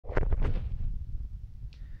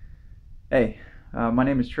Hey, my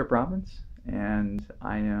name is Tripp Robbins, and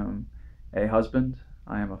I am a husband.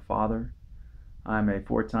 I am a father. I'm a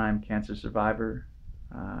four-time cancer survivor.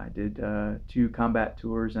 I did two combat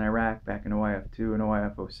tours in Iraq back in OIF-2 and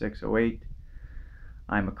OIF 06, 08.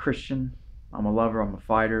 I'm a Christian. I'm a lover. I'm a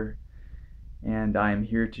fighter. And I am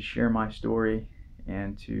here to share my story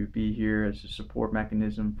and to be here as a support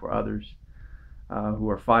mechanism for others who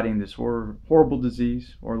are fighting this horrible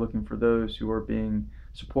disease, or looking for those who are being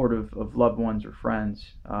supportive of loved ones or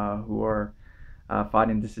friends who are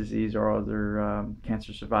fighting this disease, or other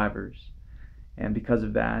cancer survivors. And because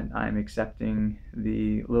of that, I'm accepting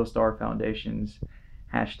the Little Star Foundation's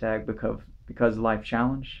hashtag because life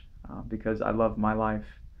challenge, because I love my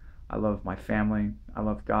life, I love my family, I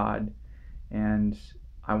love God, and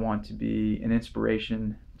I want to be an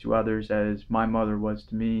inspiration to others as my mother was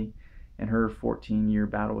to me in her 14-year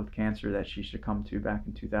battle with cancer that she succumbed to back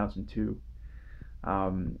in 2002.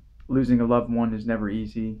 Um, Losing a loved one is never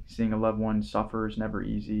easy. Seeing a loved one suffer is never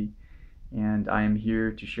easy. And I am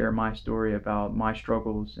here to share my story about my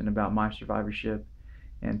struggles and about my survivorship,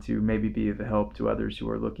 and to maybe be of help to others who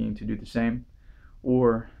are looking to do the same,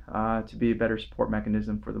 or to be a better support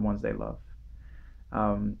mechanism for the ones they love.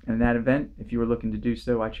 In that event, if you are looking to do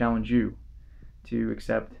so, I challenge you to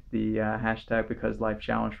accept the hashtag because life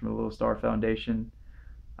challenge from the Little Star Foundation.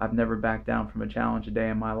 I've never backed down from a challenge a day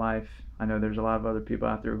in my life. I know there's a lot of other people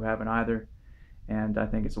out there who haven't either, and I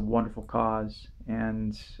think it's a wonderful cause,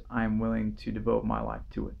 and I'm willing to devote my life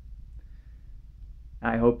to it.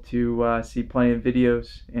 I hope to see plenty of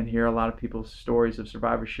videos and hear a lot of people's stories of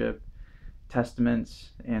survivorship,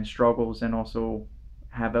 testaments, and struggles, and also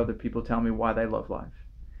have other people tell me why they love life.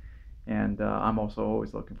 And I'm also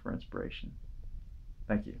always looking for inspiration.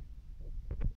 Thank you.